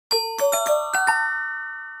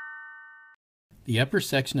The upper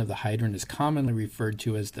section of the hydrant is commonly referred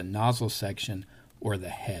to as the nozzle section or the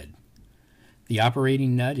head. The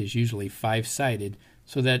operating nut is usually 5-sided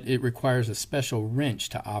so that it requires a special wrench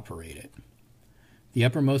to operate it. The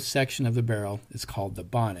uppermost section of the barrel is called the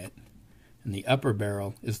bonnet, and the upper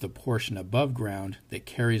barrel is the portion above ground that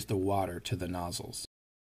carries the water to the nozzles.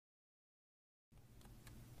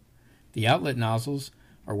 The outlet nozzles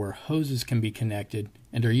are where hoses can be connected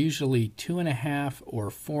and are usually 2.5 or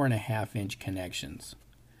 4.5 inch connections.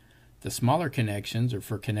 The smaller connections are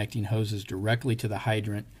for connecting hoses directly to the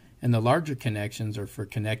hydrant, and the larger connections are for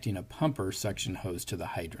connecting a pumper suction hose to the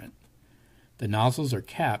hydrant. The nozzles are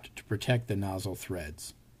capped to protect the nozzle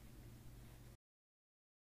threads.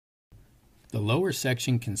 The lower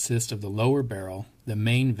section consists of the lower barrel, the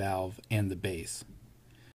main valve, and the base.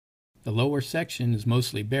 The lower section is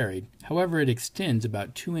mostly buried, however it extends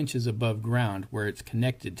about 2 inches above ground where it's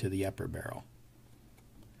connected to the upper barrel.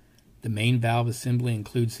 The main valve assembly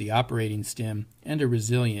includes the operating stem and a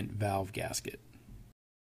resilient valve gasket.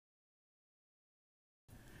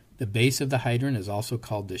 The base of the hydrant is also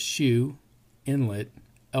called the shoe, inlet,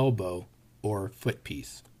 elbow, or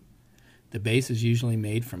footpiece. The base is usually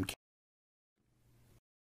made from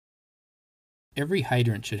Every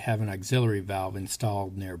hydrant should have an auxiliary valve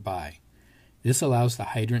installed nearby. This allows the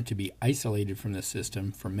hydrant to be isolated from the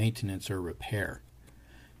system for maintenance or repair.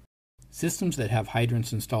 Systems that have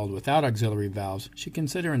hydrants installed without auxiliary valves should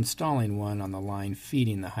consider installing one on the line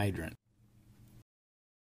feeding the hydrant.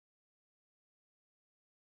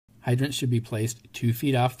 Hydrants should be placed 2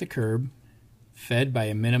 feet off the curb, fed by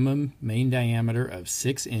a minimum main diameter of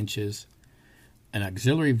 6 inches. An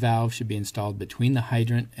auxiliary valve should be installed between the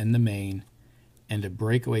hydrant and the main, and a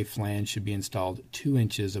breakaway flange should be installed 2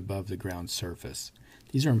 inches above the ground surface.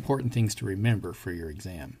 These are important things to remember for your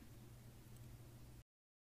exam.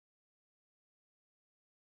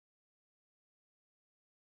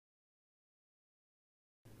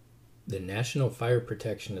 The National Fire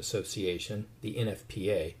Protection Association, the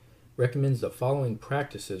NFPA, recommends the following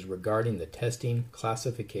practices regarding the testing,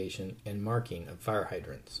 classification, and marking of fire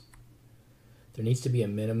hydrants. There needs to be a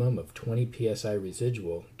minimum of 20 psi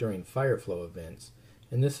residual during fire flow events,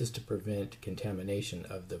 and this is to prevent contamination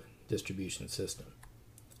of the distribution system.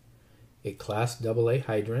 A Class AA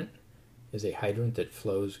hydrant is a hydrant that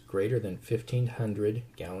flows greater than 1,500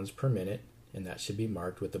 gallons per minute, and that should be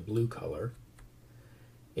marked with a blue color.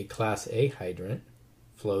 A Class A hydrant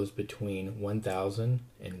flows between 1,000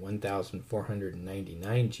 and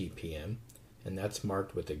 1,499 GPM, and that's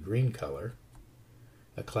marked with a green color.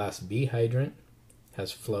 A Class B hydrant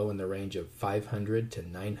has flow in the range of 500 to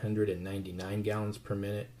 999 gallons per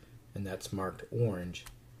minute, and that's marked orange.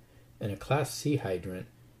 And a Class C hydrant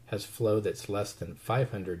has flow that's less than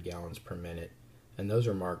 500 gallons per minute, and those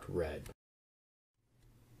are marked red.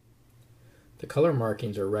 The color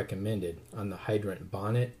markings are recommended on the hydrant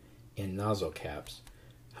bonnet and nozzle caps.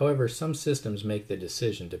 However, some systems make the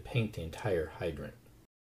decision to paint the entire hydrant.